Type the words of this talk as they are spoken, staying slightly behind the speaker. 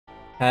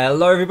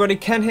Hello everybody,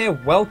 Ken here.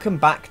 Welcome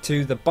back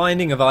to The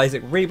Binding of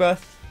Isaac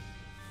Rebirth.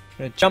 I'm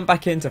going to jump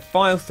back into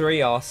File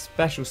 3, our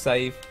special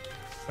save.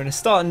 We're going to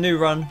start a new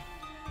run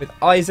with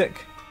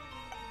Isaac.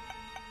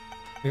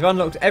 We've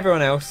unlocked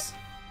everyone else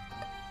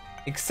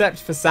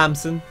except for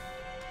Samson.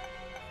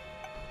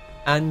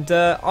 And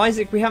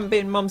Isaac, we haven't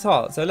beaten Mum's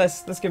heart, so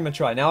let's give him a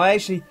try. Now, I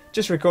actually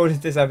just recorded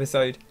this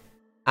episode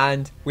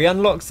and we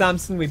unlocked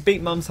Samson, we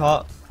beat Mum's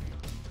heart.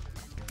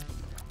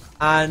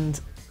 And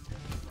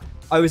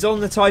I was on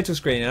the title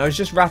screen and I was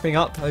just wrapping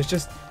up. I was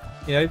just,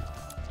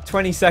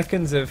 20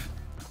 seconds of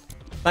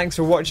thanks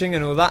for watching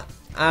and all that.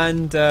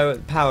 And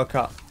power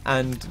cut.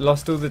 And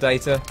lost all the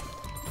data.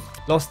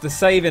 Lost the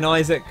save in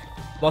Isaac.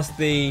 Lost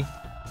the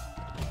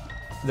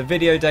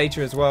video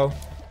data as well.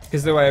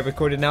 Because of the way I've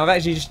recorded. Now I've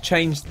actually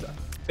just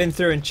been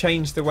through and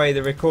changed the way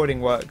the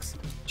recording works.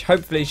 Which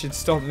hopefully should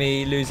stop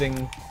me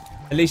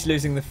at least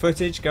losing the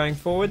footage going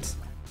forwards.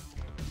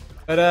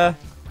 But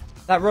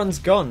that run's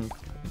gone.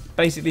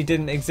 Basically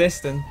didn't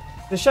exist, and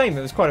it's a shame.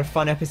 It was quite a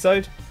fun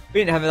episode.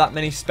 We didn't have that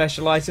many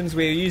special items.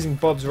 We were using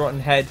Bob's rotten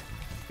head,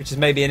 which is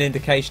maybe an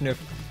indication of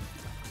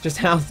just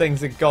how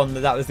things had gone,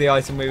 that was the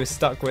item we were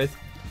stuck with.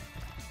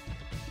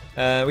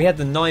 We had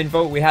the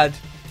 9-volt, we had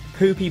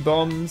poopy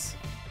bombs,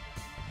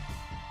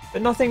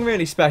 but nothing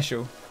really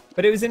special.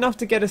 But it was enough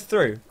to get us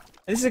through.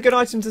 And this is a good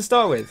item to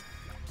start with.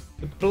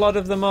 The Blood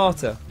of the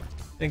Martyr.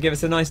 Gonna give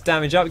us a nice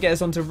damage up, get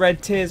us onto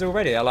red tiers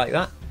already. I like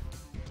that.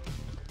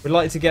 We'd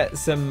like to get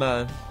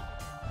some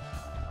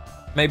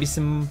maybe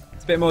a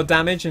bit more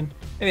damage and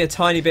maybe a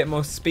tiny bit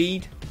more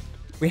speed.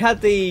 We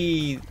had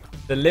the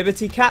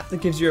Liberty Cap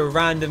that gives you a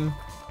random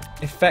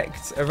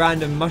effect, a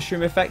random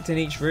mushroom effect in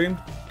each room,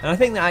 and I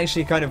think that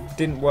actually kind of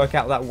didn't work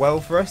out that well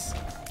for us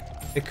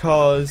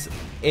because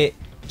it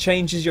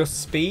changes your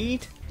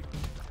speed,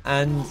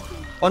 and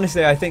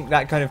honestly I think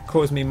that kind of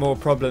caused me more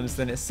problems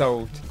than it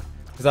solved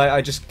because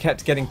I just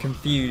kept getting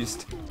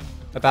confused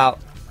about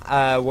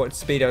what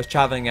speed I was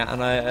travelling at,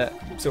 and I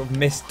sort of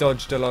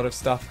misdodged a lot of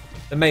stuff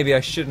that maybe I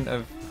shouldn't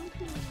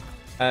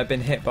have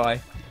been hit by.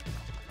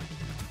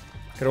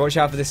 Gotta watch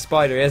out for this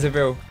spider. He has a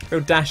real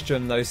dash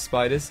on those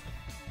spiders.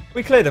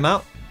 We cleared them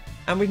out,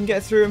 and we can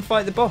get through and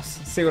fight the boss.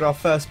 See what our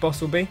first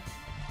boss will be.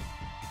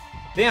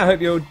 But yeah, I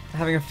hope you're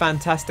having a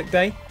fantastic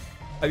day.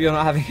 Hope you're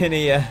not having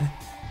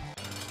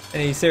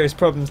any serious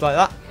problems like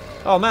that.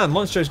 Oh man,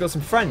 Monstro's got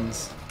some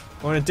friends.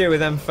 I want to deal with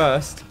them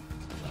first.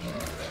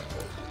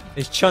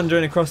 He's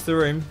chundering across the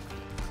room.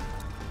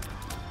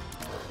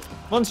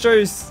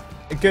 Monstro's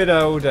a good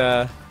old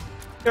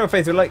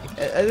faithful. Like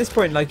at this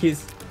point, like I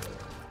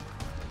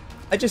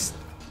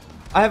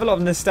have a lot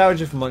of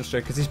nostalgia for Monstro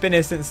because he's been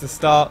here since the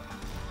start,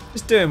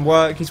 just doing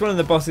work. He's one of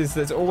the bosses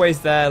that's always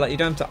there. Like you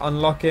don't have to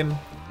unlock him, you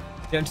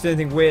don't have to do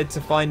anything weird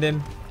to find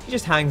him. He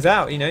just hangs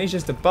out. He's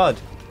just a bud,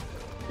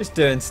 just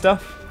doing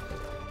stuff,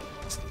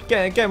 just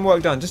getting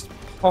work done, just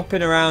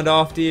hopping around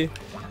after you,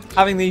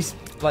 having these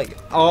like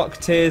arc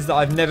tiers that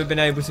I've never been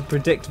able to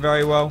predict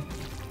very well,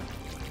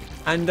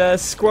 and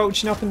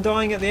squelching up and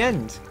dying at the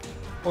end.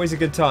 Always a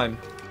good time.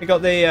 We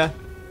got the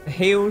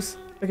heels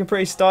looking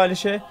pretty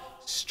stylish here,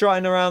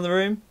 strutting around the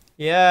room.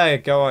 Yeah,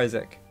 go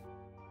Isaac.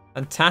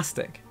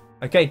 Fantastic.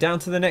 Okay, down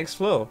to the next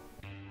floor.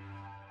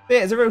 But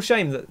yeah, it's a real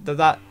shame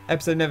that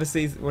episode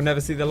will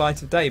never see the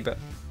light of day, but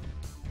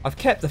I've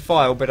kept the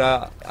file, but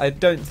I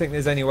don't think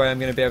there's any way I'm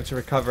going to be able to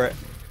recover it.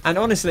 And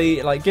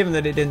honestly, like given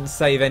that it didn't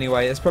save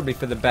anyway, it's probably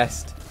for the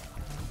best.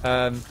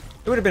 It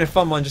would have been a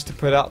fun one just to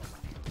put up,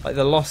 like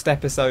the lost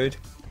episode.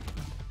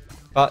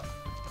 But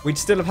we'd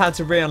still have had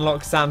to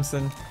re-unlock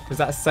Samson because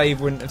that save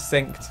wouldn't have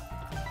synced.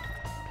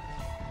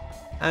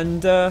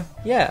 And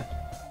yeah,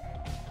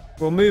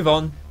 we'll move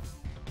on.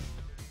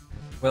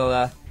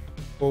 We'll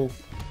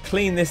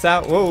clean this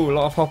out. Whoa, a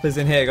lot of hoppers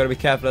in here. Got to be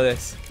careful of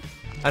this.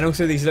 And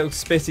also these little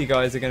spitty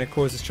guys are going to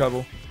cause us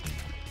trouble.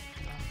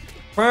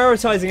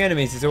 Prioritizing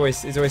enemies is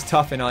always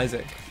tough in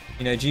Isaac.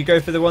 Do you go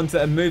for the ones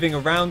that are moving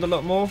around a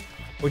lot more,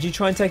 or do you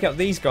try and take out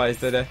these guys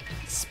that are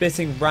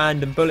spitting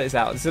random bullets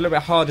out? It's a little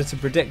bit harder to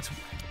predict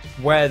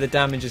where the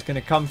damage is going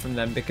to come from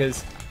them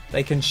because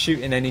they can shoot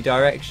in any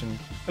direction.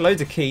 Loads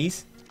of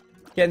keys.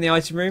 Get in the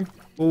item room.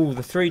 Ooh,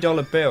 the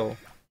 $3 bill.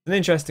 An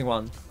interesting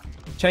one.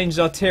 Changes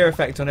our tier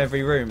effect on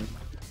every room.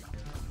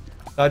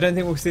 So I don't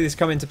think we'll see this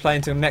come into play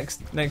until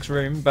next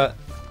room, but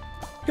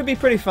could be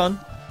pretty fun.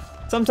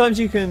 Sometimes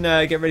you can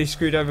get really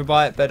screwed over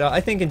by it, but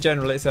I think in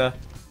general it's an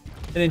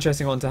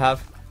interesting one to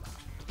have.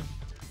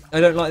 I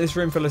don't like this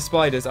room full of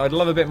spiders. I'd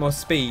love a bit more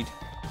speed.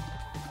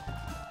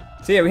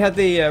 So yeah, we had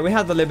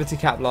the Liberty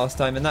Cap last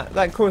time, and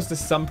that caused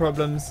us some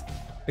problems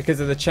because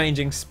of the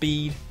changing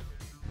speed.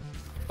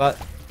 But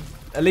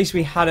at least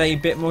we had a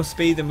bit more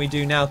speed than we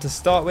do now to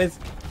start with.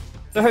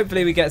 So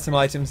hopefully we get some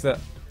items that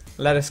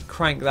let us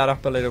crank that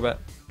up a little bit.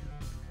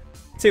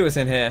 See what's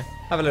in here.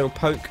 Have a little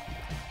poke.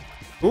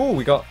 Ooh,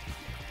 we got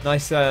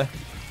nice. Now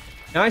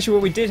actually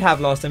what we did have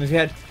last time is we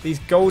had these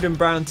golden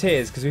brown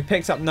tiers because we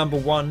picked up number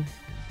 1,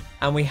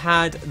 and we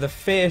had the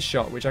fear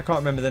shot, which I can't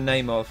remember the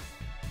name of,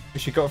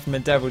 which we got from a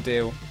devil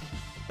deal.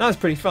 That was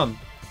pretty fun.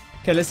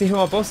 Okay, let's see who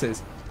our boss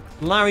is.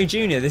 Larry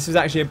Jr. This was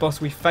actually a boss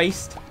we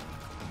faced.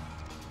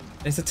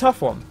 It's a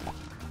tough one.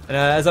 And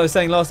as I was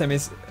saying last time,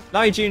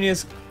 Larry Jr.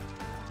 is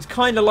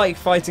kind of like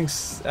fighting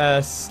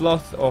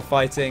Sloth or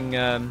fighting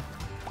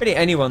really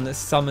anyone that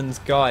summons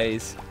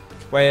guys.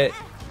 Where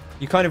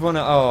you kind of want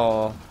to...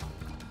 Oh.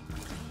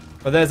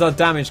 Well, there's our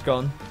damage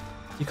gone.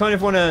 You kind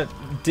of want to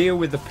deal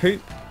with the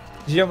poop.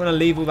 Because you don't want to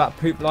leave all that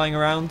poop lying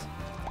around.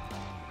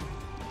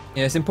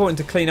 You know, it's important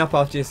to clean up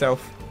after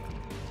yourself.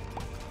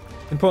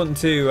 It's important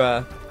to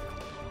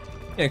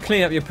you know,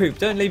 clean up your poop.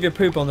 Don't leave your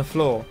poop on the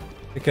floor.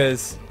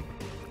 Because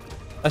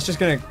that's just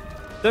going to...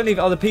 Don't leave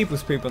other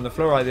people's poop on the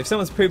floor either. If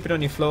someone's pooping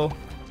on your floor,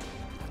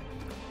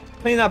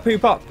 clean that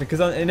poop up. Because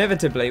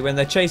inevitably, when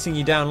they're chasing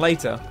you down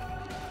later,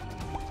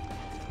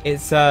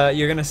 it's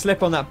you're going to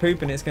slip on that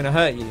poop and it's going to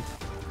hurt you.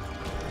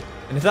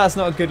 And if that's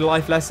not a good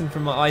life lesson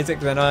from Isaac,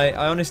 then I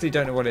honestly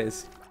don't know what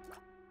is.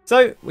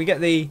 So, we get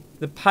the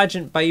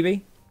pageant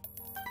baby.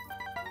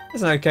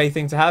 It's an okay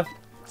thing to have.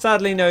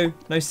 Sadly, no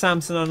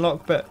Samson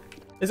unlock, but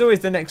there's always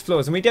the next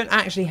floors. And we don't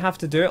actually have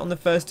to do it on the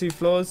first 2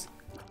 floors.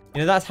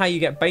 You know, that's how you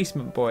get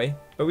Basement Boy.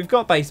 But we've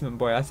got Basement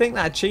Boy. I think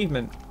that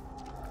achievement,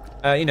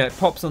 you know, it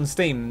pops on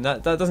Steam.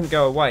 That doesn't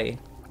go away.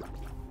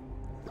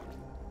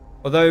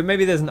 Although,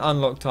 maybe there's an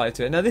unlock tied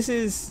to it. Now, this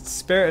is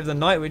Spirit of the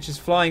Night, which is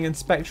flying in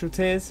spectral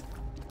tears.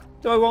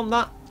 Do I want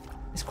that?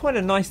 It's quite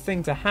a nice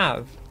thing to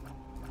have.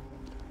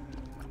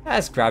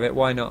 Let's grab it,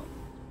 why not?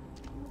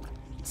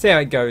 See how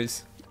it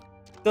goes.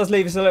 It does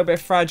leave us a little bit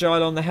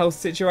fragile on the health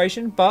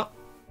situation, but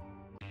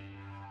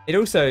it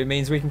also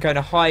means we can kind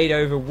of hide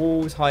over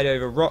walls, hide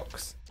over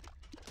rocks.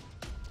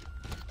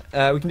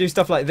 We can do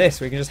stuff like this.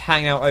 We can just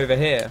hang out over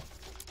here.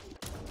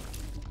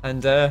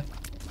 And, well,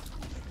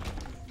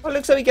 it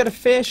looks like we get a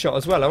fear shot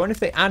as well. I wonder if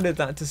they added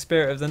that to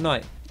Spirit of the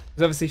Night.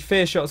 Because obviously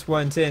fear shots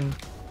weren't in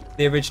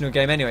the original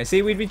game anyway.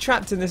 See, we'd be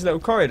trapped in this little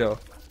corridor.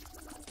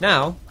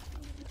 Now,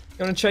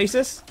 you want to chase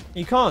us?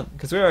 You can't,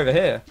 because we're over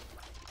here.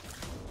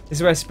 This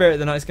is where Spirit of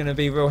the Night's going to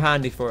be real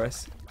handy for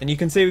us. And you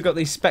can see we've got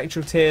these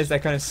spectral tears. They're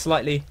kind of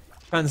slightly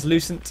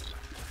translucent,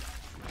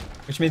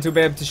 which means we'll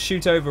be able to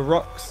shoot over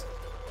rocks.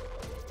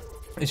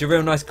 It's a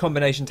real nice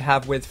combination to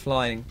have with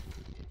flying.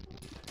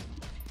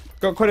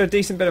 Got quite a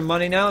decent bit of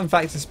money now. In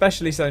fact,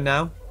 especially so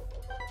now.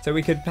 So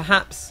we could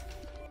perhaps...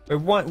 We're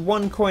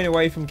one coin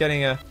away from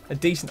getting a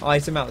decent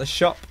item out of the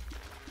shop.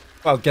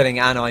 Well, getting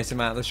an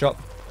item out of the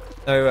shop.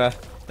 No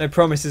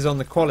promises on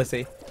the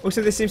quality.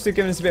 Also, this seems to have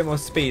given us a bit more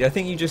speed. I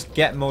think you just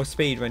get more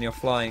speed when you're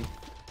flying.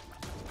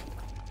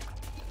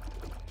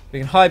 We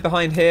can hide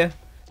behind here.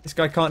 This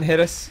guy can't hit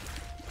us.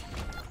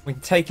 We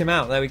can take him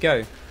out. There we go.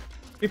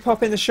 If we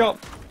pop in the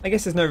shop, I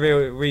guess there's no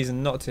real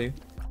reason not to.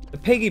 The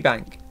piggy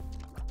bank.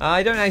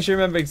 I don't actually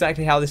remember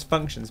exactly how this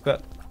functions,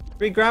 but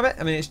we grab it.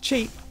 I mean, it's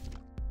cheap.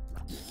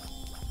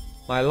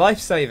 My life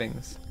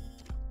savings.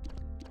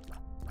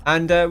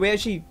 And we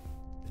actually...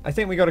 I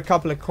think we got a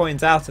couple of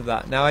coins out of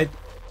that. Now, I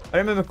don't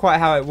remember quite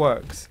how it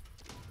works.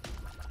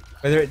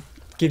 Whether it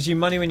gives you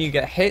money when you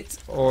get hit,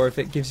 or if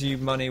it gives you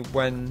money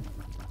when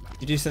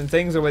you do some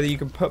things, or whether you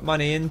can put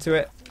money into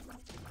it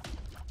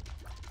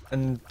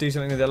and do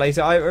something with it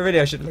later.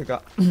 I should look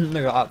that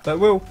up, but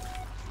we'll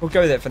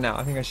go with it for now.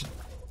 I think I should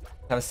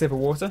have a sip of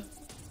water.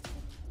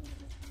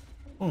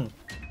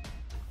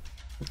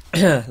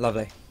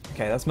 Lovely.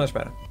 Okay, that's much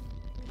better.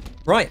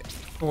 Right,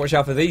 we'll watch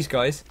out for these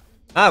guys.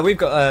 Ah, we've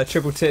got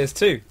triple tears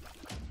too.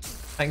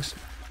 Thanks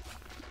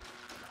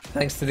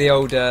to the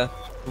old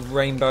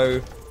rainbow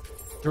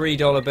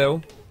 $3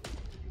 bill.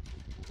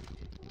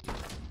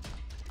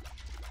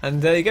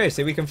 And there you go.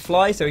 So we can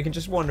fly, so we can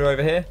just wander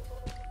over here.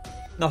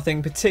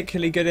 Nothing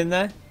particularly good in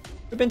there.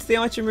 We've been to the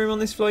item room on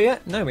this floor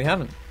yet? No, we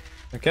haven't.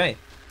 Okay.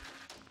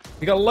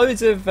 We got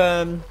loads of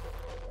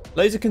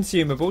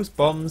consumables,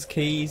 bombs,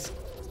 keys,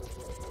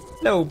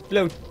 little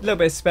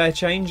bit of spare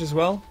change as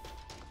well.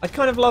 I'd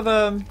kind of love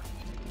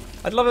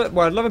I'd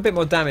love a bit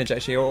more damage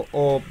actually,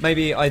 or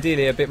maybe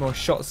ideally a bit more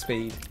shot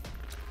speed.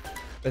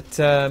 But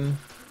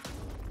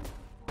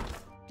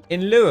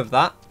in lieu of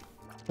that,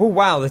 oh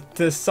wow,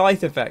 the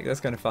scythe effect,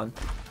 that's kind of fun.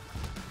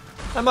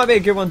 That might be a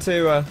good one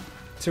to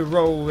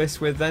roll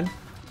this with then.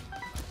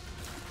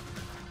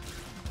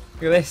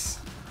 Look at this.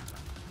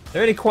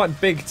 They're really quite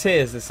big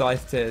tears, the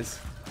scythe tears.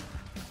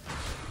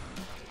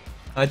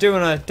 I do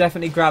want to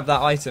definitely grab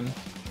that item.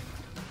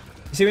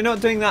 You see, we're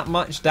not doing that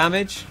much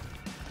damage.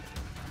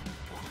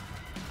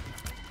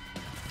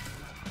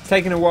 It's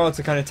taking a while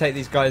to kind of take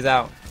these guys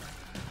out.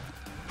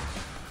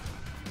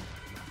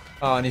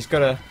 Oh, and he's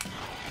got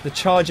the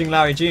charging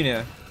Larry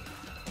Jr.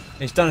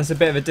 He's done us a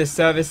bit of a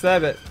disservice there,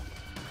 but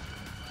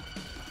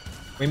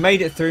we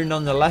made it through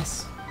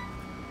nonetheless.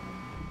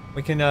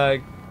 We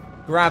can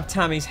grab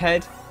Tammy's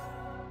head,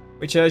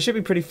 which should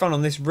be pretty fun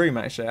on this room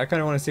actually. I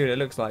kind of want to see what it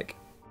looks like.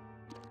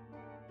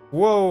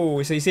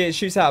 Whoa, so you see it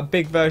shoots out a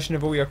big version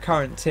of all your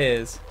current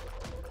tiers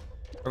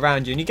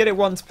around you. And you get it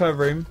once per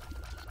room.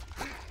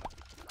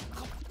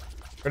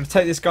 We're going to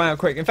take this guy out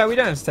quick. In fact, we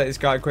don't have to take this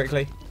guy out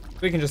quickly.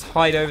 We can just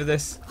hide over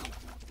this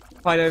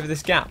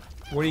gap.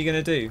 What are you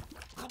going to do?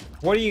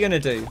 What are you going to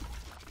do?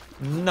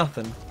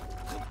 Nothing.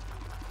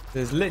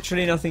 There's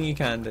literally nothing you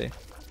can do.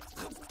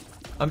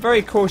 I'm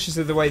very cautious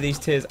of the way these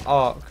tiers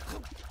arc.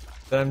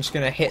 That I'm just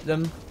going to hit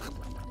them.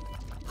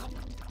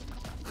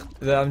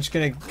 That I'm just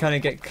going to kind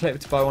of get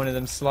clipped by one of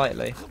them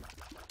slightly.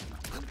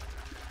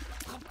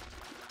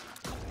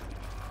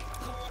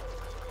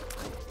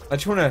 I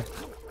just want to...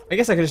 I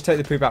guess I could just take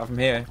the poop out from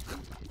here.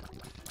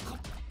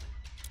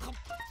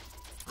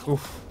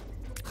 Oof.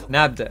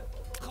 Nabbed it.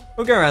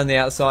 We'll go around the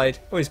outside.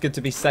 Always good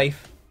to be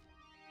safe.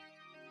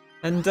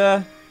 And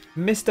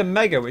Mr.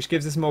 Mega, which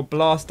gives us more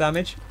blast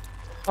damage.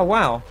 Oh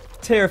wow.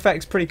 Tier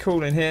effect's pretty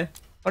cool in here. I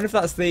wonder if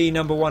that's the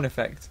number 1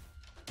 effect.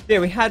 Yeah,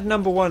 we had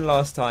number 1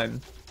 last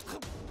time.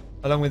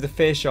 Along with the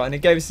fear shot. And it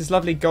gave us this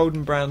lovely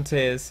golden brown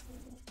tears.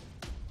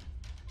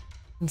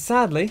 And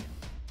sadly,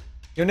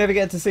 you'll never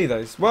get to see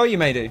those. Well, you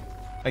may do,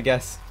 I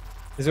guess.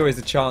 There's always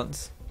a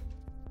chance.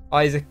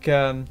 Isaac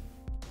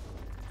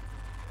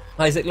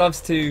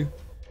loves to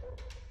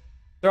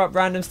throw up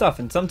random stuff.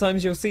 And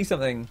sometimes you'll see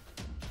something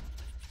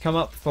come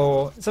up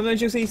for...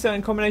 Sometimes you'll see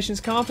certain combinations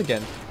come up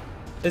again.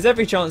 There's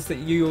every chance that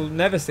you'll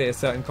never see a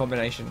certain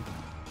combination.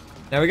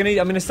 Now I'm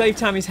going to save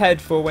Tammy's head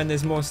for when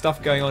there's more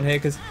stuff going on here,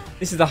 because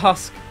this is the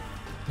husk.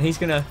 And he's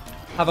going to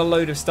have a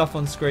load of stuff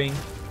on screen.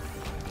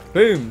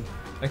 Boom.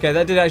 Okay,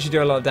 that did actually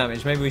do a lot of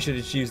damage. Maybe we should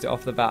have just used it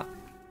off the bat.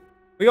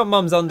 We got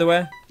Mum's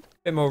underwear.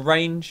 Bit more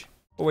range.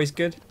 Always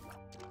good.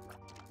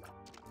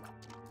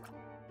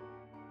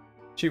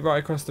 Shoot right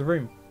across the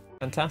room.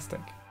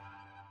 Fantastic.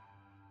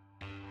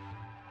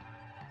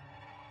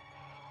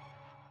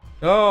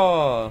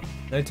 Oh,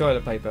 no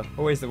toilet paper.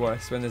 Always the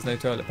worst when there's no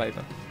toilet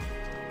paper.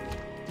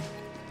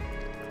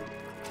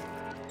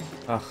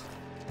 Ugh.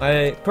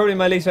 Probably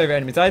my least favourite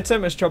enemies. I had so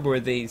much trouble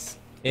with these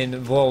in the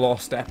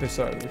lost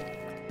episode.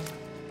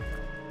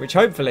 Which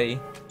hopefully,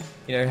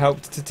 you know,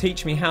 helped to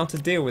teach me how to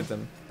deal with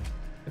them.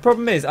 The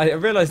problem is, I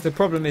realised the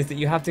problem is that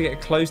you have to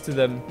get close to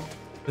them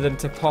for them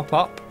to pop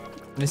up.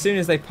 And as soon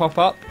as they pop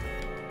up,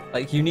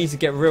 like, you need to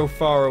get real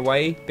far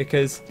away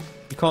because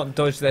you can't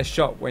dodge their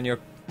shot when you're...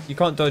 You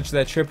can't dodge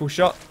their triple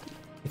shot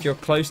if you're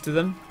close to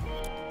them.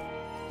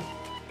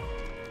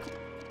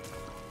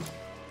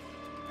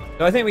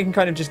 So I think we can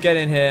kind of just get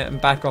in here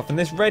and back off. And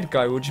this red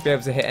guy will just be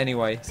able to hit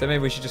anyway. So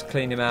maybe we should just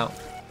clean him out.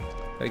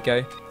 There we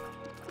go.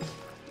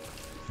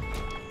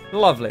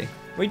 Lovely.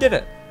 We did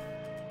it.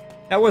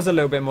 That was a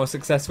little bit more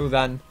successful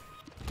than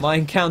my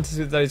encounters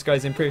with those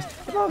guys in previous.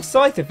 A lot of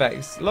scythe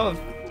effects. Doing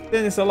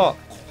this a lot.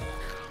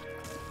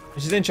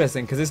 Which is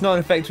interesting because it's not an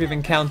effect we've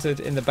encountered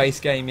in the base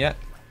game yet.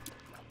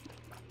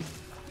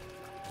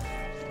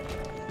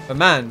 But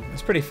man,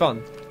 it's pretty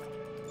fun.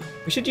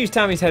 We should use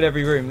Tammy's head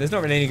every room. There's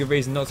not really any good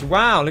reason not to.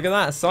 Wow, look at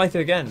that. Scythe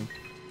again.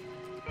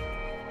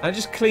 And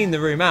just clean the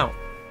room out.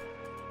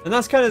 And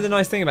that's kind of the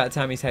nice thing about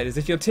Tammy's head, is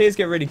if your tears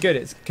get really good,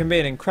 it can be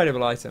an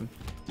incredible item.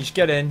 You just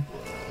get in,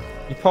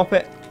 you pop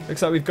it.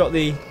 Looks like we've got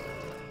the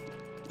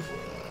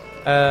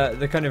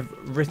kind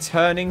of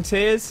returning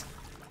tears.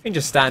 We can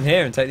just stand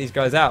here and take these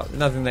guys out.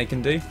 Nothing they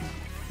can do.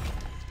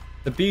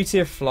 The beauty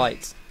of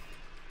flight.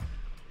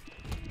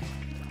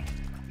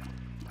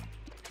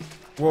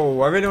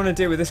 Whoa, I really want to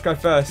deal with this guy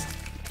first.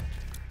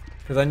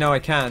 Because I know I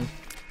can.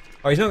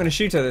 Oh, he's not going to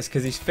shoot at us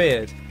because he's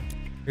feared.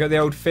 We've got the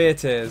old fear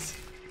tears.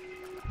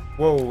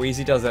 Whoa,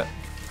 easy does it.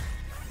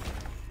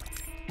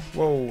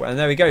 Whoa, and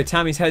there we go.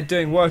 Tammy's head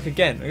doing work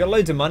again. We've got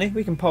loads of money.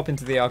 We can pop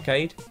into the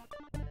arcade.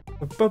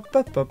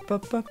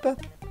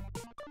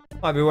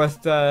 Might be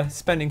worth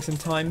spending some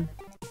time.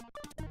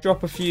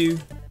 Drop a few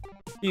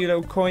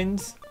little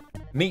coins.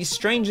 Meet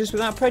strangers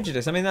without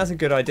prejudice. I mean, that's a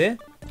good idea.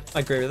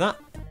 I agree with that.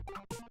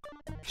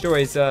 Should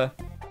always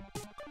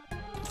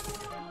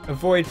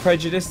avoid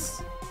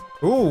prejudice.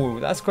 Ooh,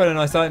 that's quite a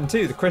nice item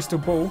too. The crystal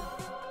ball.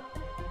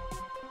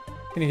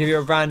 Gonna give you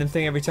a random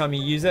thing every time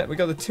you use it. We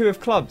got the 2 of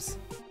clubs.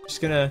 Just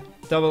gonna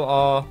double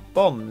our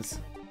bombs.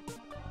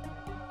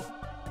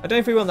 I don't know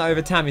if we want that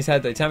over Tammy's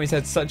head though. Tammy's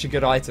head's such a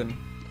good item.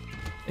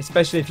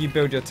 Especially if you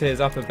build your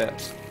tiers up a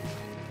bit.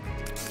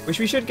 Which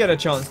we should get a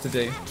chance to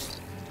do.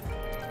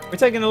 We're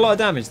taking a lot of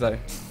damage though.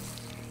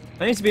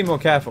 I need to be more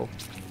careful.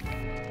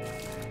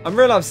 I'm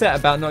real upset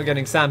about not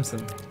getting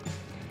Samson.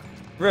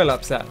 Real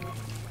upset.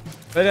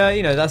 But,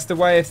 you know, that's the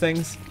way of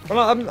things.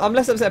 Well, I'm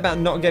less upset about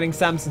not getting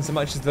Samson so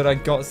much as that I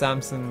got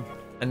Samson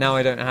and now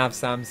I don't have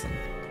Samson.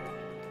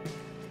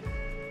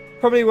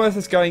 Probably worth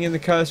us going in the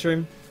curse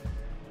room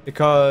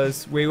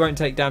because we won't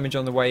take damage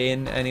on the way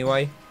in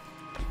anyway.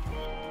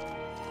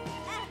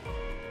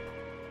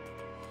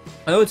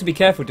 I ought to be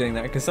careful doing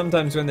that because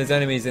sometimes when there's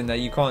enemies in there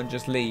you can't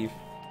just leave.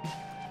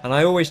 And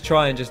I always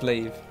try and just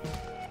leave.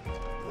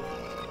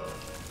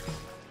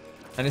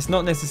 And it's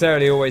not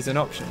necessarily always an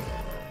option.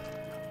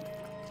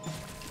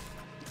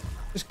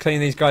 Just clean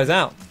these guys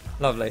out.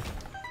 Lovely.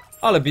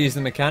 I'll abuse the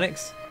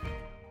mechanics.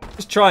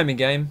 Just try me,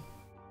 game.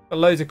 Got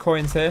loads of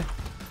coins here.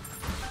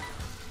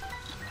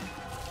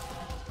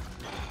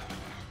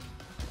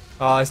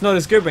 Oh, it's not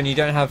as good when you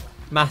don't have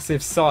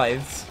massive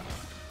scythes.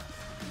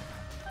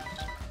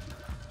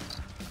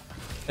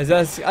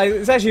 It's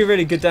actually a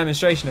really good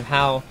demonstration of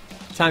how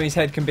Tammy's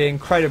head can be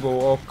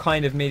incredible or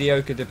kind of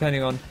mediocre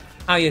depending on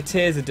how your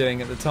tiers are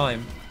doing at the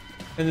time.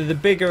 And the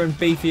bigger and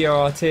beefier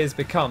our tiers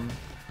become,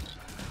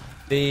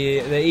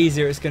 the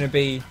easier it's going to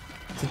be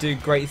to do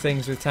great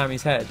things with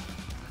Tammy's head.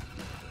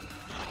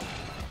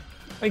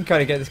 I can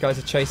kind of get this guy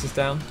to chase us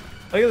down.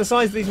 Look at the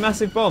size of these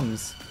massive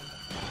bombs.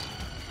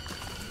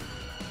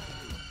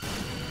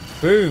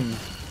 Boom.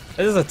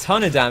 It does a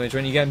ton of damage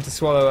when you get him to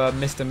swallow a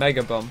Mr.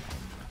 Mega Bomb.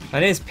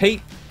 And here's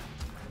Pete.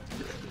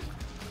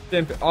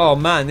 Oh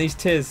man, these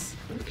tears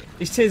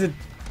are...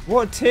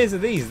 What tears are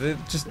these? They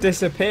just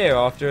disappear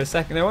after a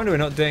second. No wonder we're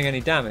not doing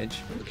any damage.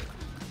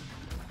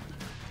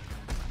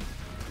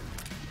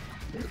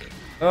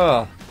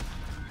 Oh.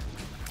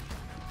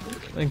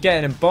 I'm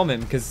getting him bomb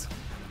him because...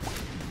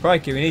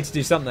 Crikey, we need to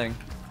do something.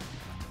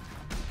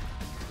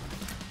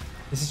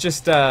 This is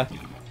just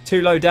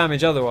too low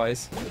damage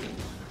otherwise.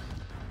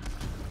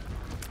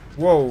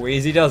 Whoa,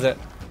 easy does it.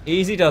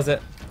 Easy does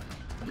it.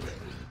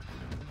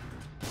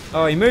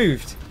 Oh, he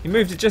moved. He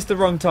moved at just the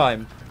wrong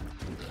time.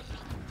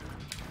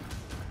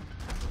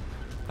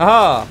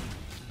 Aha!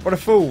 What a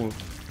fool.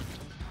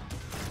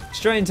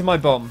 Straight into my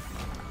bomb.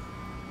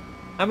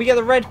 And we get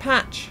the red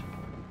patch,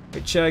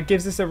 which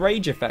gives us a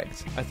rage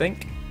effect, I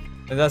think.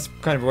 And that's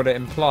kind of what it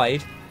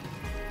implied.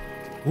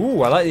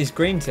 Ooh, I like these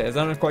green tears.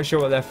 I'm not quite sure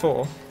what they're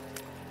for.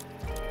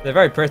 They're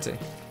very pretty.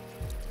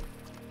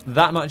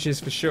 That much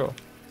is for sure.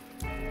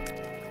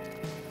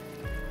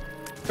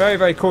 Very,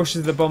 very cautious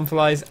of the bomb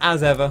flies,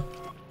 as ever.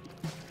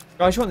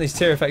 I just want these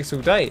tear effects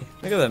all day.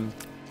 Look at them.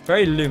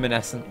 Very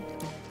luminescent.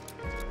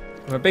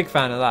 I'm a big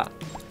fan of that.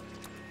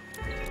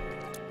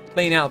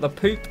 Clean out the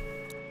poop.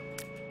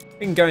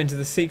 We can go into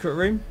the secret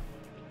room.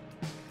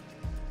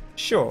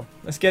 Sure,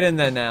 let's get in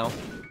there now.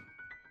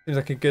 Seems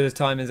like a good a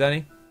time as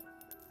any.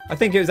 I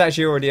think it was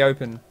actually already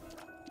open.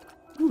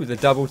 Ooh, the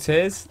double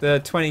tears, the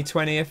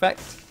 2020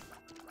 effect.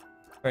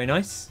 Very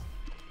nice.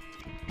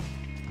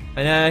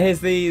 And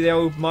here's the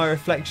old my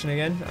reflection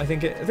again. I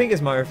think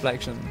it's my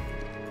reflection.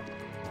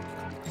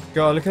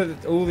 God, look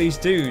at all these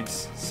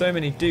dudes. So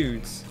many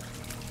dudes.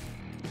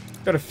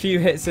 Got a few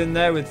hits in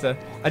there with the...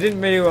 I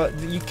didn't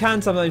really... You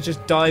can sometimes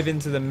just dive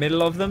into the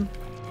middle of them.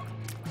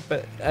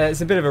 But it's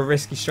a bit of a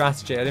risky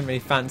strategy. I didn't really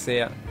fancy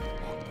it.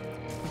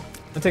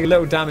 I'll take a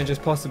little damage as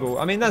possible.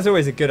 I mean, that's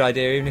always a good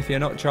idea, even if you're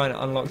not trying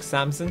to unlock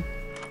Samson.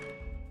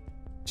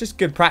 Just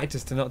good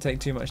practice to not take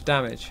too much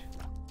damage.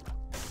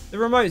 The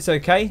remote's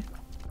okay.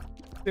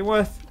 Is it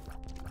worth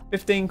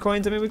 15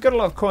 coins? I mean, we've got a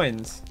lot of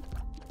coins.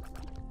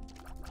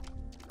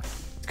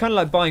 It's kind of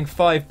like buying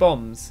 5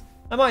 bombs.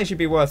 That might actually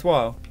be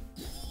worthwhile.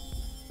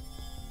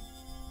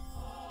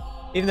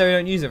 Even though we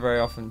don't use it very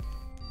often.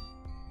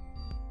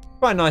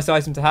 Quite a nice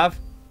item to have.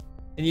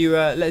 And you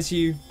lets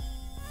you...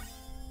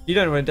 You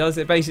don't know what it does.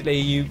 It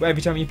basically,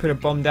 every time you put a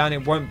bomb down,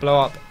 it won't blow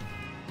up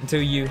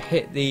until you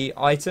hit the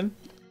item.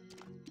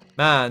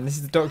 Man, this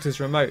is the doctor's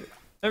remote.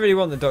 I don't really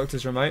want the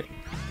doctor's remote.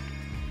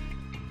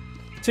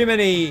 Too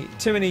many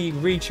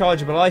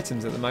rechargeable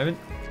items at the moment.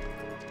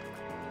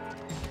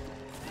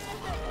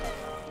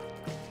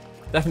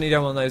 Definitely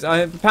don't want those.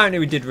 Apparently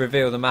we did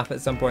reveal the map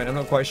at some point. I'm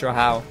not quite sure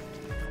how.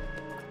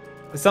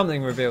 But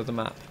something revealed the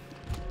map.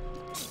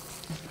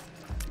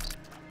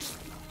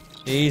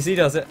 Easy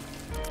does it.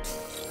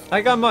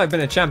 That guy might have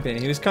been a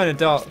champion. He was kind of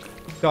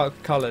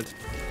dark coloured.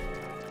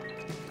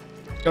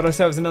 Got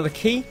ourselves another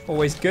key.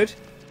 Always good.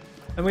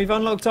 And we've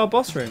unlocked our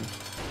boss room.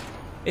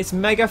 It's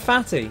Mega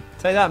Fatty.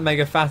 Take that,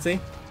 Mega Fatty.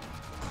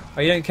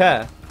 Oh, you don't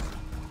care?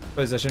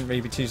 Suppose I shouldn't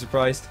really be too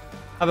surprised.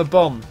 Have a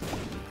bomb.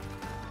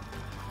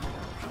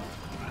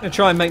 I'm going to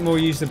try and make more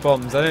use of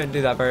bombs. I don't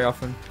do that very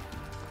often.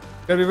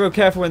 Got to be real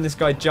careful when this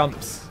guy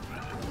jumps.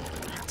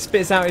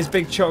 Spits out his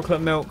big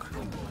chocolate milk.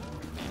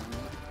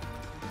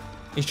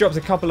 He's dropped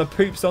a couple of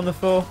poops on the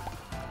floor.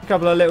 A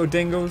couple of little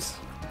dingles.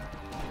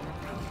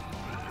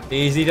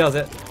 Easy does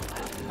it.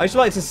 I just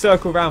like to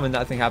circle around when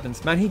that thing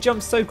happens. Man, he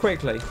jumps so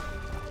quickly.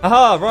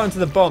 Aha! Right onto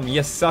the bomb,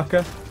 you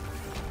sucker.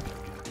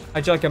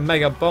 How'd you like a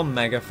mega bomb,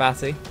 Mega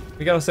Fatty?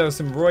 We got ourselves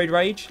some Roid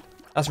Rage.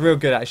 That's real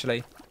good, actually.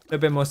 A little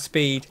bit more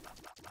speed.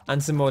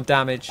 And some more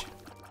damage.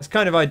 That's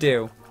kind of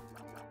ideal.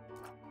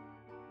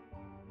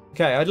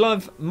 Okay, I'd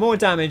love more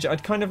damage.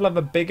 I'd kind of love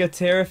a bigger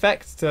tier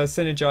effect to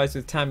synergize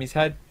with Tammy's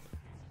head.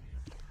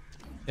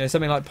 You know,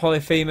 something like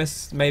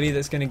Polyphemus, maybe,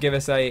 that's going to give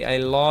us a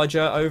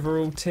larger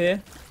overall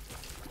tier.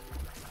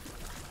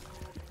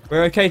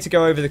 We're okay to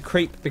go over the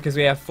creep because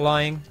we have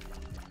flying.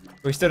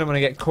 But we still don't want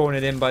to get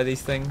cornered in by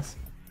these things.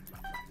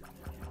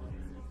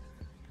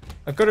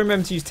 I've got to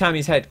remember to use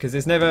Tammy's head because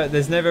there's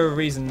never a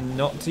reason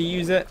not to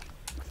use it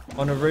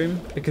on a room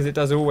because it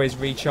does always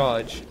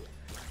recharge.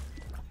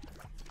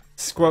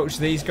 Squelch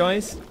these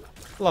guys.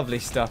 Lovely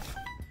stuff.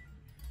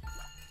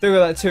 Still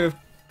got that 2 of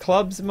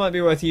clubs. It might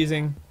be worth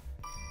using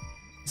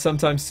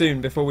sometime soon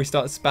before we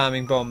start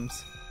spamming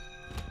bombs.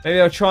 Maybe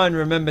I'll try and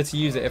remember to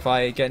use it if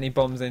I get any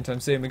bombs anytime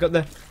soon. We got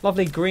the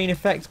lovely green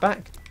effect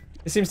back.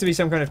 It seems to be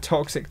some kind of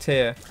toxic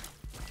tier.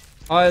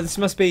 Oh, this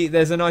must be...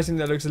 There's an item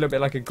that looks a little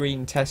bit like a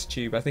green test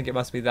tube. I think it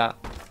must be that.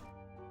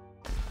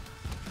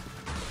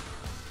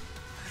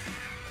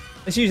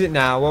 Let's use it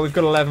now. Well, we've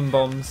got 11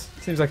 bombs.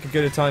 Seems like a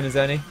good a time as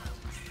any.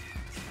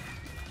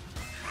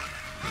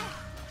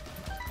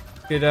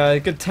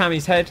 Good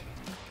Tammy's head.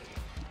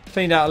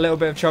 Cleaned out a little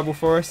bit of trouble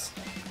for us.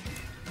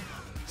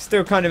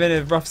 Still kind of in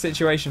a rough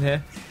situation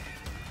here.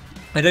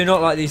 I do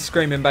not like these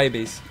screaming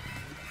babies.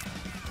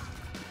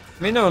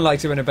 I mean, no one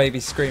likes it when a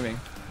baby's screaming.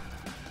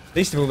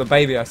 Least of all the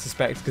baby, I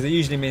suspect, because it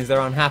usually means they're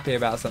unhappy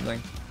about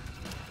something.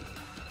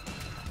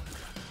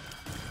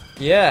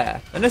 Yeah,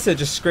 unless they're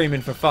just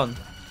screaming for fun.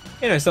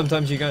 You know,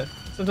 sometimes you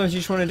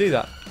just want to do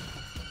that.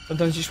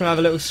 Sometimes you just want to have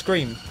a little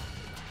scream.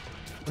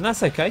 And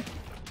that's okay.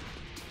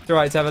 It's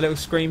alright to have a little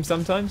scream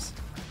sometimes.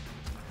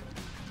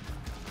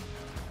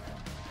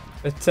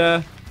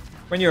 But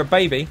when you're a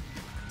baby,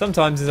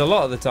 sometimes is a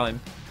lot of the time.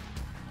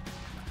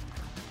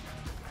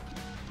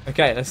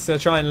 Okay, let's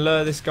try and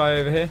lure this guy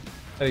over here.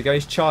 There we go,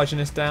 he's charging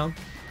us down.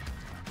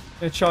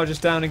 Gonna charge us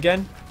down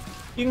again.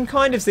 You can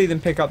kind of see them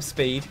pick up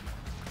speed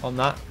on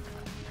that.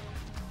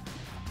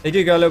 They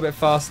do go a little bit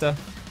faster.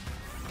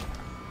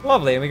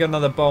 Lovely, and we got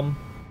another bomb.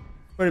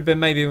 Would have been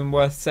maybe even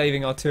worth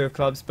saving our 2 of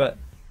clubs, but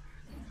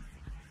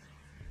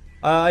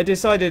I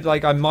decided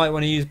like I might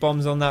want to use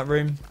bombs on that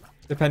room,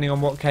 depending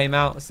on what came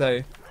out. So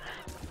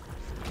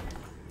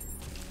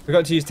we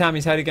got to use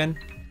Tammy's head again.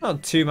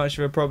 Not too much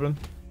of a problem.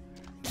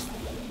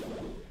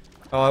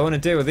 Oh, I want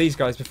to deal with these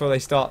guys before they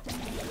start.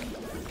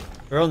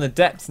 We're on the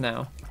depths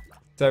now,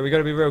 so we got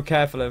to be real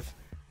careful of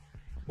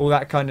all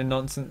that kind of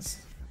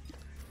nonsense.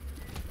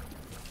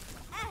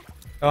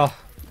 Oh,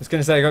 I was going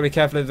to say I got to be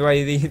careful of the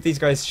way these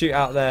guys shoot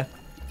out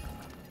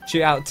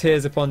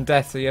tears upon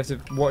death, so you have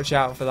to watch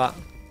out for that.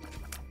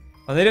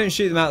 And they don't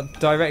shoot them out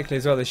directly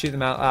as well. They shoot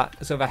them out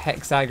at sort of a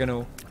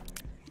hexagonal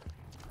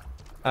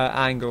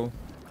angle,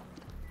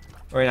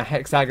 or in a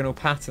hexagonal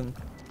pattern,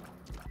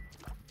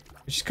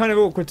 which is kind of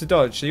awkward to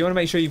dodge. So you want to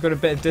make sure you've got a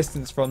bit of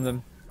distance from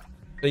them,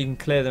 so you can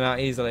clear them out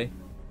easily.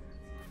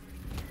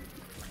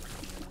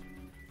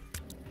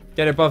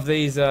 Get above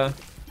these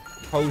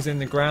holes in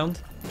the ground.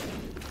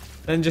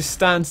 Then just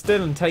stand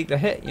still and take the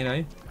hit, you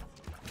know.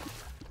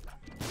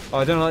 Oh,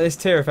 I don't like this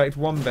tear effect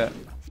one bit.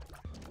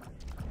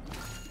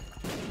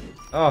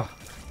 Oh,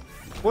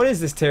 what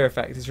is this tear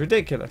effect? It's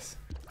ridiculous.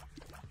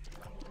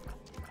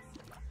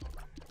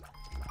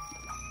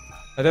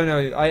 I don't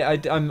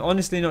know. I'm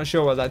honestly not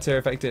sure what that tear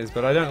effect is,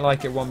 but I don't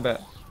like it one bit.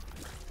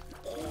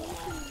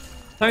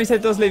 Tammy's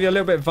head does leave you a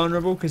little bit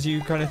vulnerable because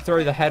you kind of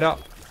throw the head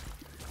up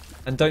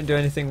and don't do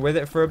anything with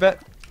it for a bit.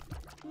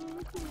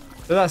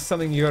 So that's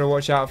something you got to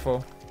watch out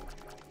for.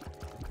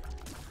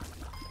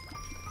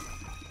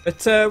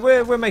 But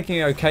we're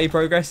making okay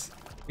progress.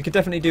 We could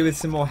definitely do with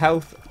some more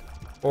health,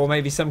 or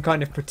maybe some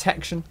kind of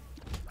protection.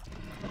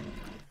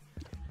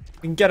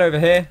 We can get over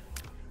here.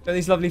 Got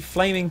these lovely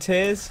flaming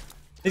tears.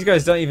 These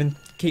guys don't even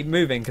keep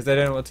moving because they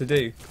don't know what to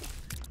do.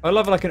 I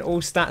love like an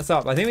all stats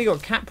up. I think we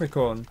got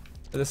Capricorn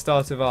at the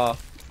start of our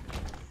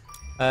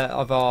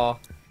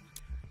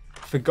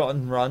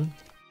forgotten run.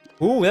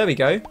 Ooh, there we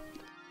go.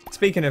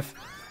 Speaking of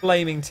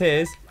flaming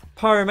tears,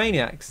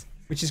 Pyromaniacs,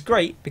 which is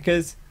great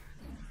because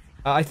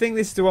I think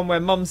this is the one where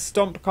Mum's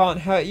Stomp can't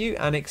hurt you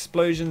and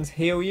explosions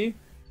heal you.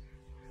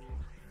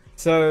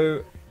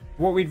 So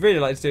what we'd really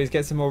like to do is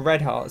get some more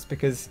red hearts,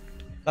 because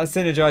that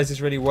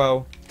synergizes really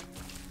well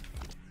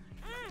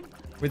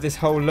with this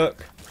whole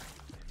look.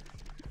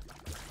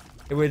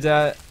 It would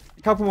a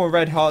couple more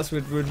red hearts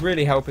would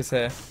really help us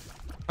here.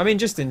 I mean,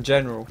 just in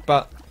general,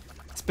 but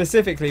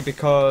specifically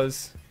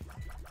because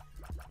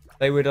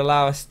they would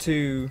allow us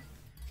to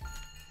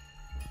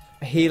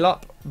heal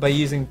up by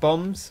using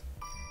bombs.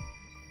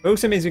 It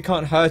also means we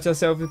can't hurt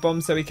ourselves with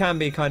bombs, so we can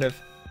be kind of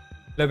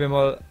a little bit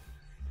more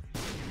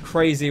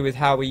crazy with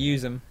how we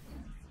use them,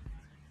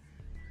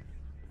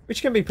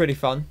 which can be pretty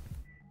fun.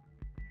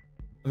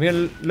 I'm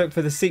going to look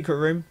for the secret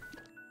room.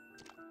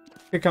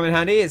 Could come in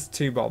handy. It's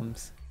 2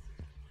 bombs.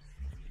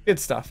 Good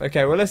stuff.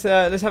 Okay, well let's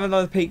have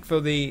another peek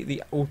for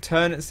the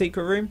alternate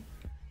secret room.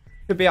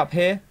 Could be up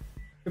here.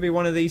 Could be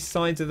one of these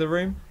sides of the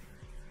room.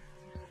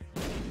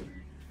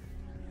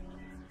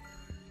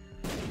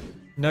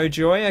 No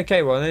joy.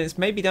 Okay, well then it's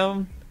maybe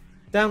down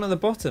at the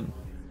bottom.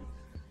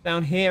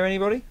 Down here,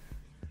 anybody?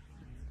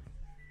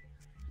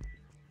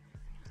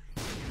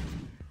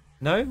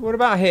 No? What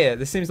about here?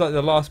 This seems like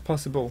the last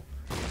possible.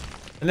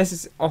 Unless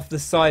it's off the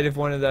side of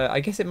one of the...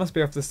 I guess it must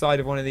be off the side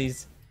of one of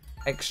these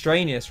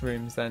extraneous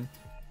rooms then.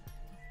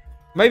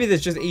 Maybe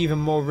there's just even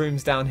more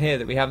rooms down here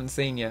that we haven't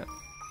seen yet.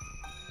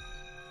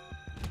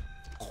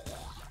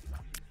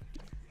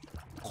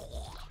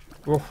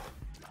 Whoa.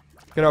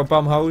 Good old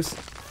bum holes.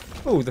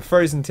 Oh, the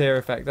frozen tear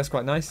effect. That's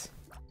quite nice.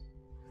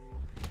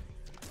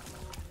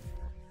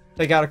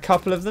 Take out a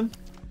couple of them.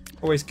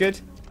 Always good.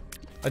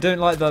 I don't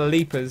like the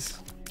leapers.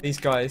 These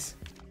guys.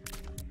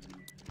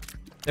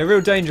 They're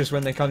real dangerous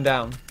when they come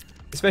down.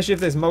 Especially if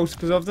there's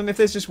multiples of them. If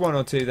there's just 1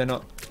 or 2, they're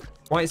not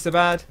quite so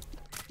bad.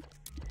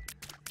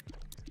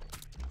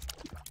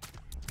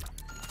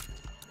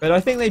 But I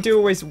think they do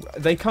always...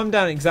 They come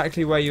down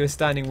exactly where you were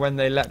standing when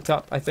they leapt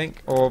up, I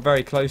think. Or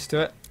very close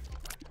to it.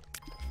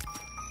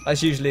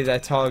 That's usually their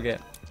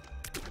target.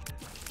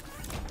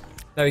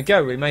 There we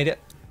go, we made it.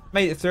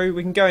 Made it through.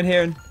 We can go in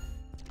here and...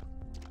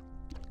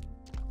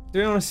 Do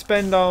we want to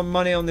spend our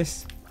money on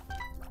this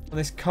on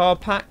this card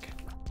pack.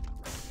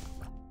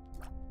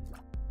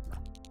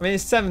 I mean,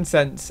 it's 7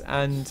 cents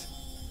and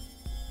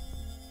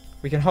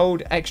we can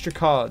hold extra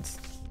cards.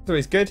 It's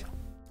always good.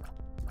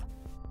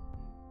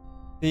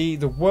 The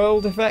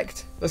world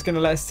effect, that's going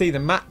to let us see the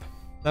map.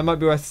 That might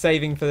be worth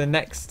saving for the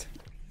next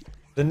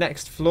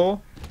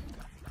floor.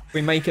 If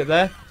we make it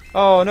there.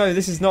 Oh no,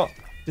 this is not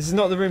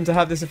the room to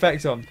have this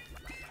effect on.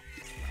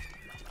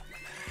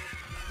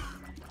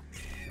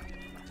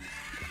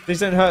 Please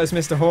don't hurt us,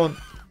 Mr. Haunt.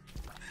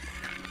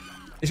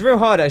 It's real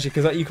hard actually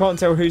because like, you can't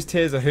tell whose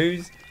tears are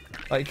whose.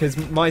 Like, because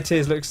my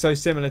tears look so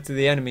similar to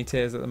the enemy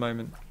tears at the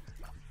moment.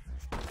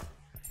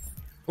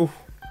 Ooh,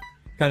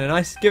 kind of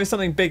nice. Give us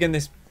something big in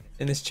this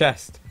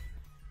chest.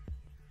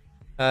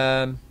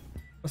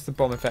 What's the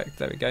bomb effect?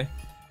 There we go.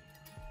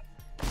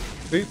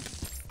 Boop.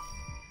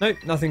 Nope,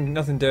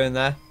 nothing doing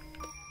there.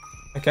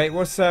 Okay,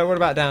 what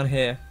about down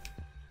here?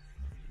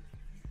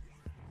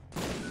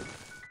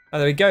 Oh,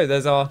 there we go.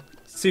 There's our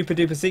super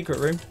duper secret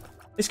room.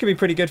 This could be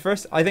pretty good for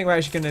us. I think we're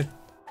actually going to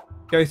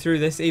go through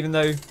this, even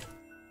though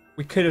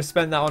we could have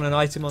spent that on an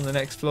item on the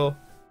next floor.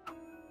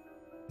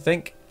 I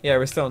think. Yeah,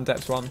 we're still on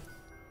depth 1.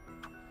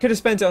 Could have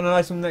spent it on an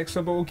item on the next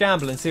floor, but we'll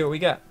gamble and see what we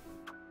get.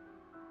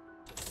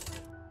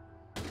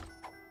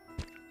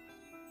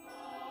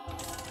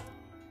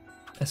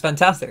 That's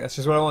fantastic. That's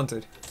just what I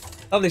wanted.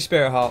 Lovely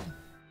spirit heart.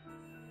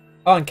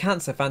 Oh, and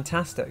cancer.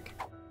 Fantastic.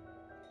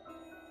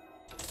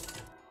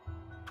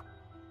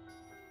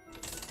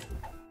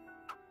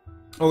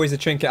 Always a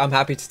trinket I'm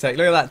happy to take.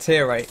 Look at that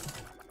tier rate.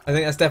 I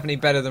think that's definitely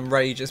better than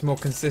rage. It's more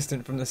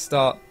consistent from the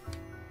start.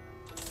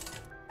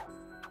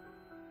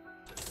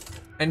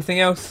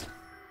 Anything else?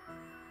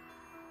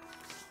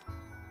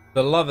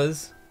 The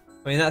lovers.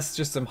 I mean, that's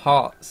just some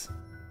hearts.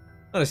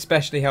 Not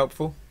especially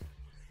helpful.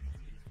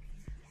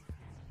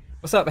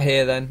 What's up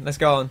here then? Let's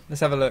go on.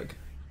 Let's have a look.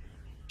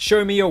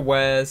 Show me your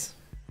wares.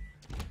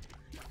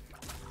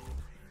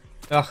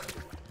 Ugh.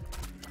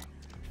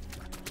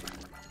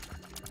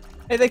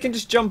 Hey, they can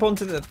just jump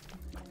onto the...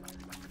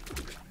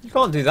 You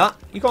can't do that.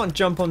 You can't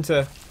jump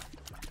onto,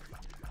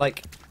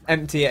 like,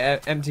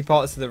 empty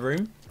parts of the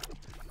room.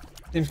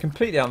 Seems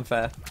completely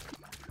unfair.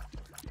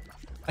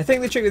 I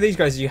think the trick with these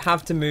guys is you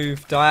have to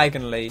move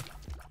diagonally.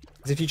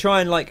 Because if you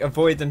try and, like,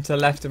 avoid them to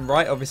left and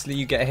right, obviously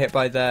you get hit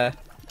by their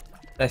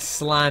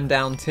slam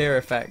down tier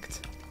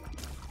effect.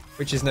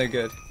 Which is no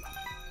good.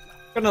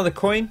 Got another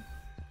coin.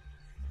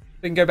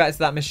 We can go back to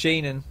that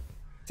machine and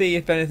see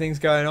if anything's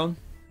going on.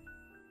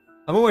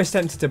 I'm always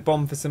tempted to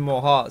bomb for some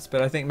more hearts,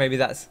 but I think maybe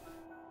that's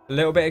a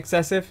little bit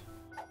excessive.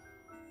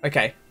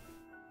 Okay.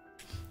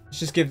 Let's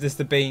just give this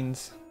the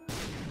beans.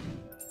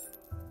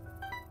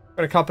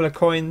 Got a couple of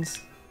coins.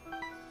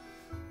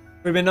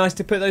 Would have been nice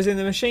to put those in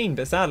the machine,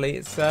 but sadly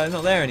it's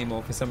not there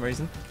anymore for some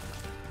reason.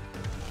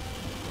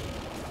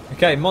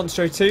 Okay,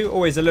 Monstro 2,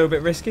 always a little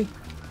bit risky.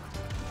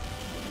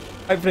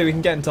 Hopefully we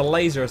can get him to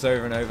laser us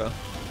over and over.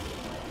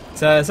 It's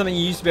something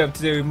you used to be able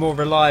to do more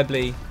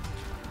reliably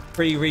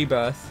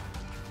pre-Rebirth.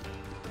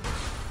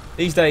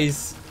 These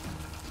days,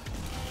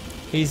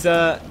 he's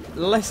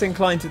less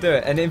inclined to do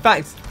it. And in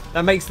fact,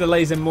 that makes the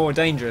laser more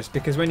dangerous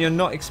because when you're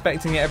not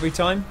expecting it every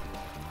time,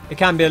 it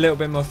can be a little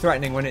bit more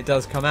threatening when it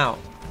does come out.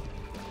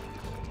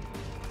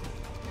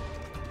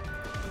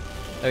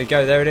 There we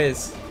go, there it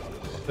is.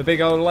 The big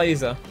old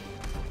laser.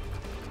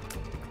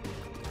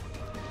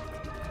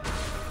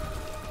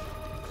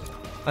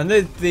 And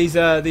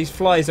these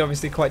flies are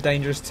obviously quite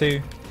dangerous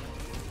too.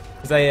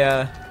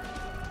 They'll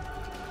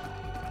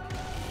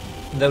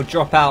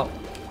drop out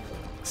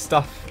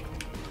stuff.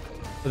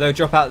 Or they'll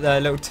drop out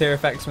their little tear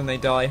effects when they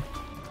die.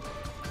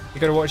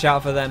 You gotta watch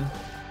out for them.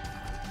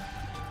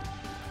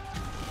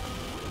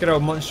 Good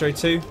old Monstro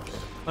 2.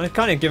 I'm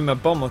kind of give him a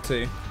bomb or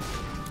two.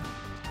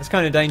 That's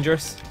kind of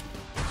dangerous.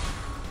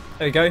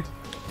 There we go.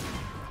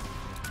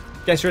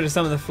 Gets rid of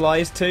some of the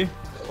flies too.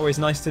 Always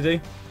nice to do.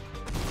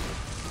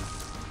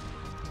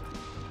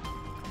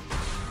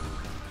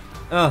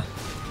 Ah.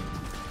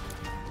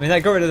 I mean,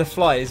 that got rid of the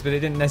flies, but it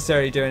didn't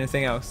necessarily do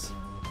anything else.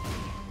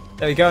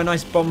 There we go, a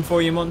nice bomb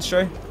for you,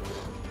 Monstro.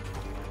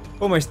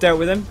 Almost dealt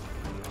with him.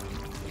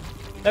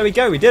 There we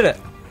go, we did it.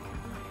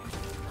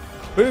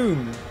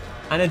 Boom.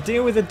 And a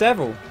deal with the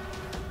devil.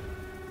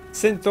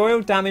 Synth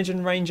oil, damage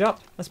and range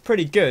up. That's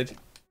pretty good.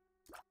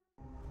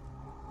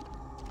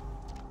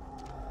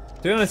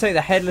 Do we want to take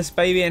the headless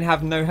baby and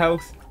have no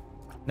health?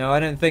 No, I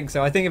don't think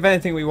so. I think if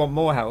anything we want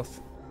more health.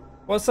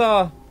 What's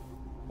our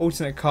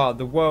alternate card?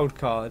 The world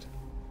card.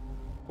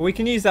 Well, we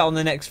can use that on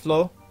the next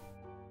floor.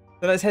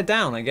 So let's head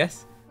down, I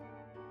guess.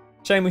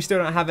 Shame we still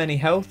don't have any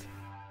health.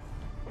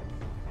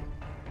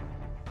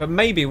 But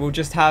maybe we'll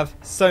just have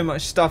so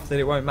much stuff that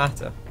it won't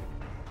matter.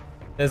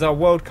 There's our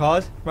world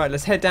card. Right,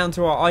 let's head down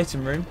to our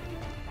item room.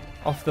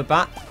 Off the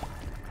bat.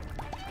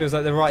 Feels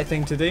like the right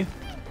thing to do.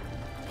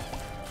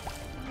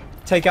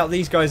 Take out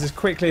these guys as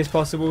quickly as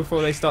possible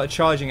before they start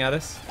charging at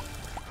us.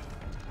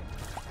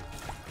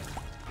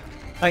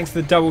 Thanks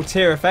to the double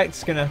tier effect,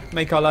 it's going to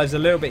make our lives a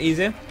little bit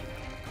easier.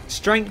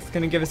 Strength,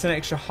 going to give us an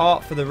extra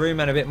heart for the room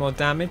and a bit more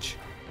damage.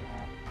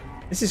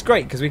 This is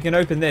great because we can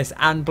open this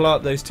and blow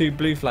up those 2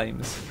 blue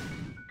flames.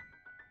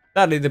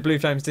 Sadly, the blue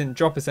flames didn't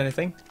drop us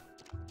anything.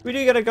 We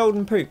do get a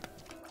golden poop,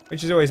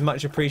 which is always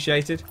much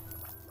appreciated.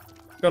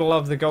 Gotta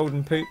love the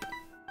golden poop.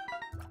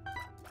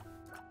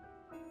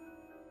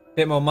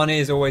 Bit more money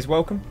is always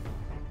welcome.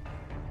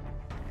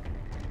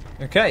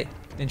 Okay,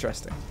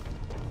 interesting.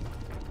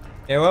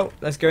 Yeah, well,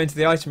 let's go into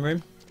the item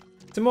room.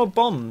 Some more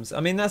bombs.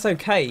 I mean, that's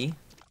okay.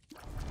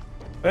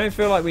 I don't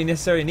feel like we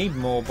necessarily need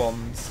more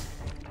bombs.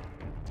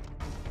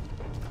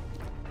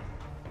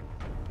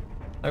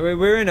 Like,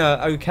 we're in a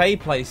okay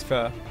place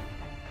for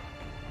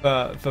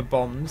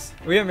bombs.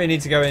 We don't really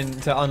need to go in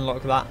to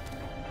unlock that.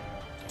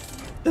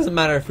 Doesn't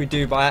matter if we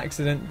do by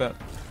accident, but...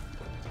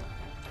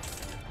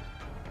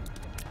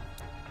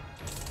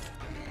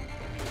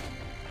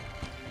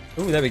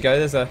 Ooh, there we go.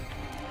 There's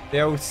the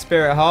old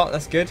spirit heart.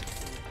 That's good.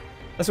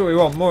 That's what we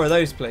want. More of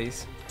those,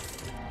 please.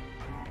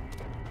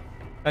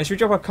 Should we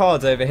drop our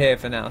cards over here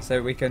for now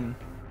so we can...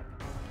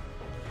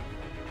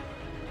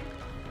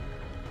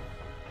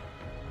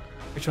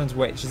 Which one's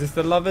which? Is this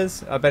the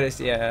lovers? I bet it's...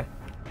 Yeah.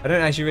 I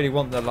don't actually really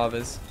want the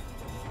lovers.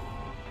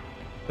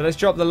 So let's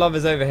drop the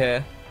lovers over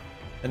here.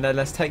 And then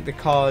let's take the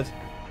card.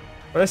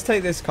 Well, let's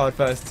take this card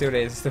first and see what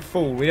it is. It's the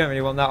fool. We don't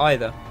really want that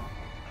either.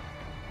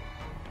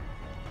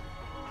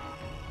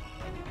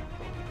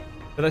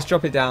 So let's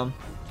drop it down.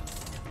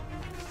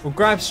 We'll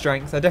grab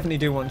strength. I definitely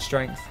do want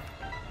strength.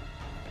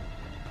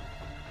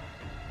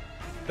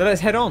 So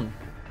let's head on.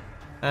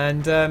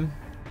 And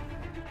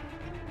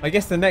I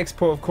guess the next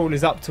port of call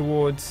is up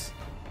towards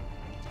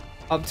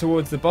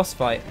the boss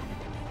fight.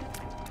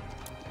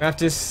 We have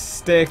to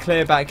steer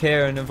clear back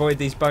here and avoid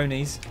these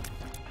bonies.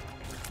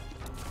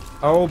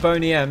 Oh,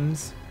 bony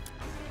M's.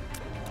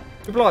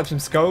 We'll blow up some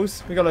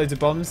skulls. We got loads of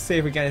bombs. See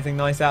if we get anything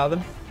nice out of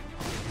them.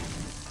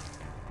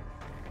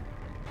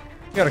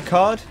 We got a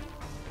card.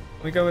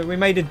 We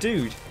made a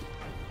dude.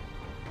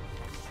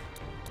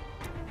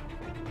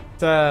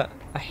 It's a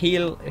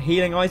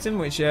healing item,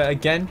 which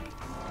again,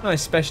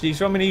 nice special use.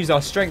 So I'm going to use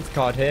our strength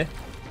card here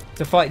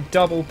to fight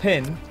double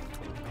pin.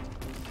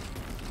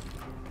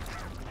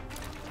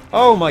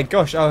 Oh my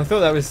gosh! Oh, I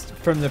thought that was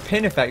from the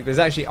pin effect, but it's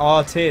actually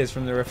our tears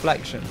from the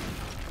reflection.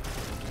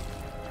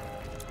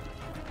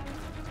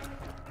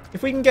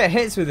 If we can get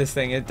hits with this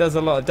thing, it does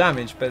a lot of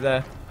damage, but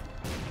they're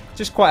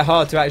just quite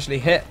hard to actually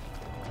hit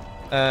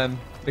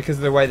because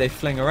of the way they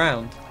fling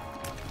around.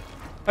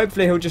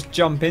 Hopefully he'll just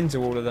jump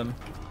into all of them.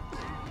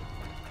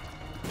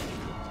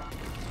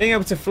 Being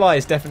able to fly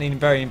is definitely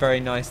very,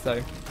 very nice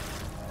though.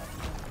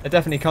 It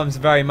definitely comes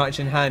very much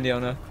in handy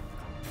on a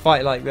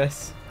fight like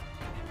this.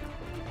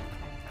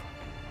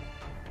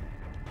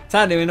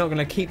 Sadly, we're not going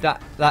to keep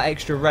that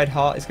extra red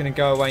heart. It's going to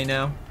go away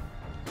now.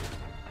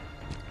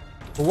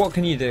 But what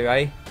can you do,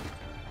 eh?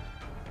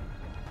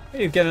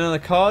 You get another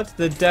card,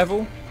 the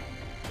devil.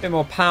 A bit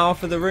more power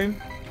for the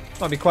room.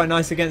 Might be quite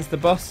nice against the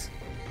boss.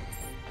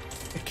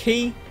 A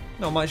key,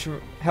 not much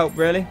help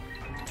really.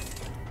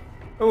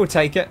 But we'll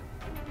take it.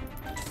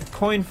 A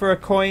coin for a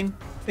coin.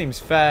 Seems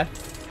fair.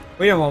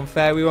 We don't want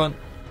fair, we want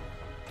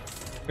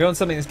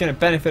something that's going to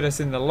benefit us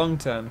in the long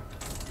term.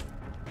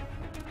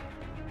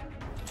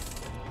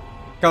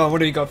 Come on,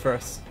 what have you got for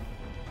us?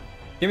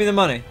 Give me the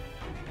money.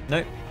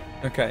 Nope.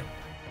 Okay.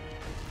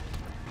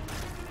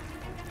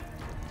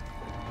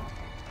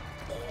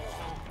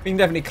 We can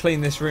definitely clean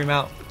this room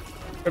out.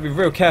 Gotta be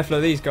real careful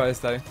of these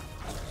guys though.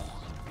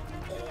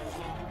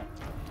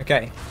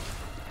 Okay.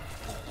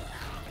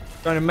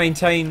 Trying to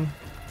maintain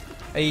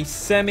a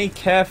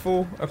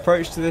semi-careful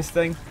approach to this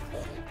thing.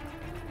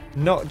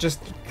 Not just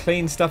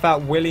clean stuff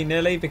out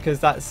willy-nilly, because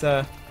that's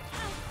an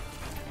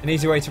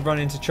easy way to run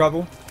into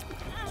trouble.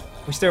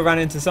 We still ran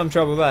into some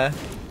trouble there.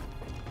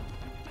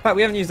 In fact,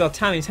 we haven't used our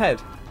Tammy's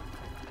head.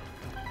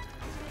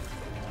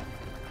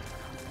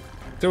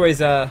 It's always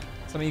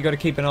something you've got to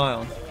keep an eye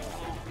on.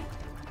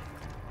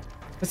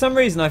 For some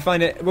reason I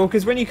find it... Well,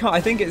 because when you can't...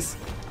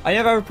 I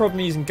never have a problem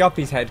using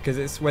Guppy's head because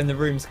it's when the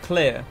room's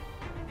clear.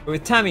 But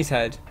with Tammy's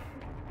head,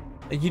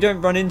 you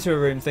don't run into a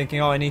room thinking,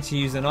 oh, I need to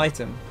use an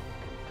item.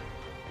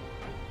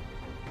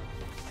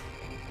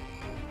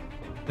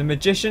 The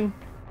Magician.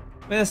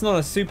 I mean, that's not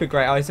a super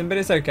great item, but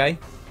it's okay.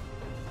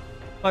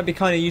 Might be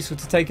kind of useful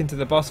to take into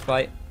the boss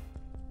fight.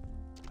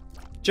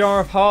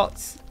 Jar of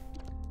Hearts.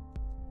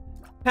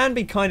 Can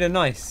be kind of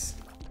nice.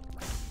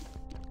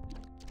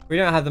 We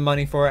don't have the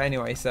money for it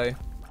anyway, so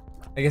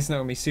I guess it's not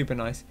going to be super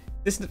nice.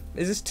 Is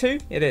this 2?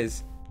 It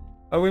is.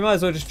 Oh, we might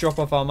as well just drop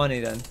off our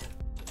money then.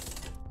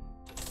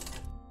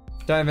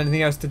 Don't have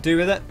anything else to do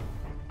with it.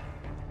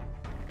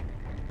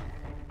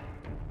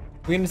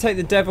 We're going to take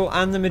the devil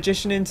and the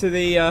magician into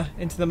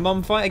the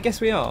mum fight? I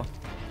guess we are.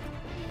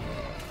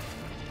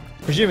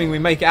 Presuming we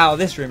make it out of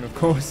this room, of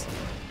course.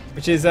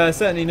 Which is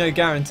certainly no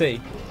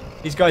guarantee.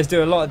 These guys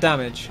do a lot of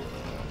damage.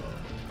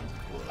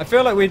 I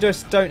feel like we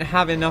just don't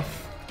have enough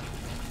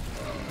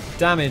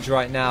damage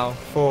right now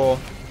for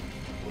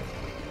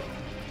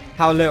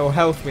how little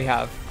health we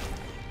have.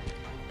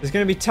 It's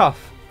going to be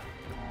tough.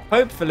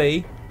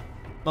 Hopefully,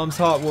 Mum's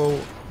Heart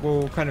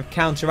will kind of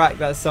counteract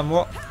that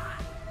somewhat.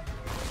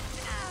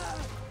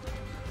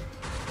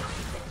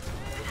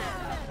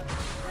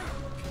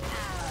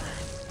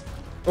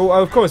 Oh,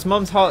 of course,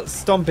 Mum's Heart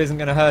Stomp isn't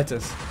going to hurt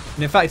us.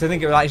 And in fact, I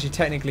think it will actually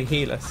technically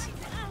heal us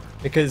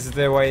because of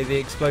the way the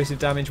explosive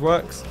damage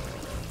works.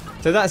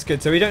 So that's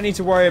good. So we don't need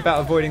to worry about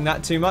avoiding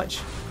that too much.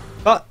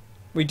 But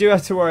we do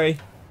have to worry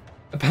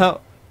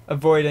about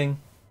avoiding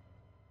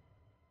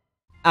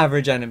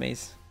average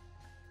enemies.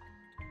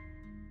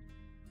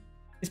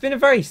 It's been a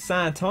very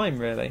sad time,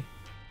 really.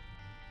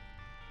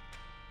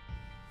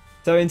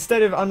 So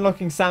instead of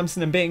unlocking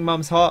Samson and beating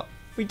Mum's heart,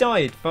 we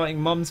died fighting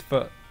Mum's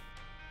foot.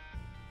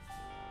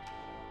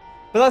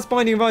 But that's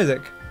Binding of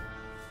Isaac.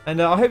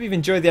 And I hope you've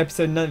enjoyed the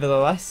episode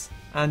nevertheless.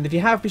 And if you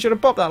have, be sure to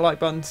pop that like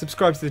button,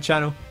 subscribe to the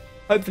channel.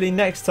 Hopefully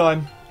next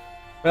time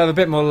we'll have a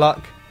bit more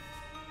luck.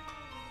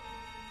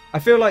 I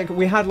feel like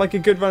we had like a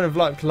good run of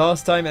luck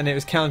last time and it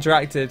was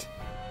counteracted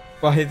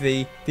by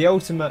the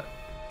ultimate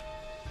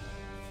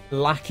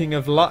lacking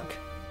of luck,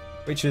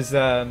 which is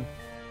the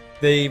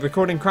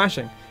recording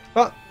crashing.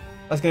 But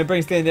that's going to bring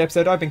us to the end of the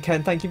episode. I've been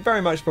Ken. Thank you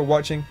very much for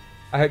watching.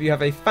 I hope you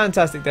have a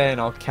fantastic day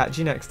and I'll catch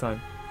you next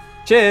time.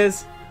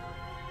 Cheers!